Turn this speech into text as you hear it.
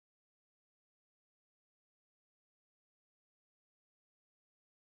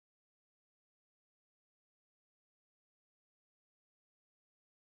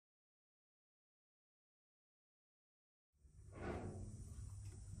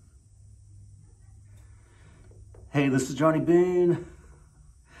Hey, this is Johnny Beane.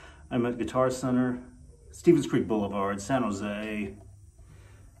 I'm at Guitar Center, Stevens Creek Boulevard, San Jose.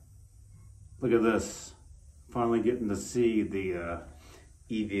 Look at this. Finally getting to see the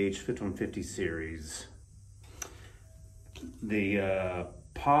EVH 5150 series. The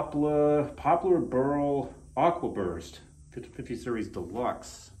Poplar Burl Aqua Burst 5050 series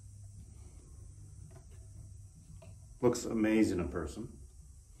Deluxe. Looks amazing in person.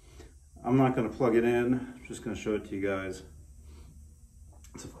 I'm not going to plug it in, I'm just going to show it to you guys.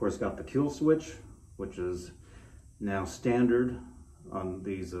 It's of course got the kill switch, which is now standard on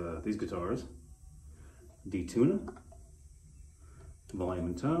these guitars. Detune, volume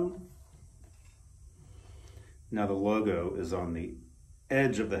and tone. Now the logo is on the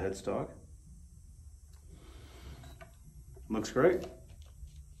edge of the headstock. Looks great.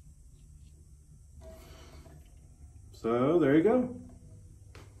 So there you go.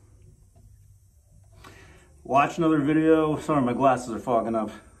 Watch another video. Sorry, my glasses are fogging up.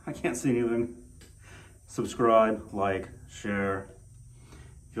 I can't see anything. Subscribe, like, share.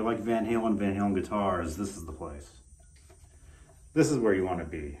 If you like Van Halen guitars, this is the place. This is where you want to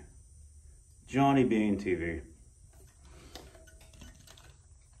be. Johnny Beane TV.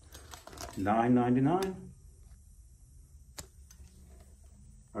 $9.99.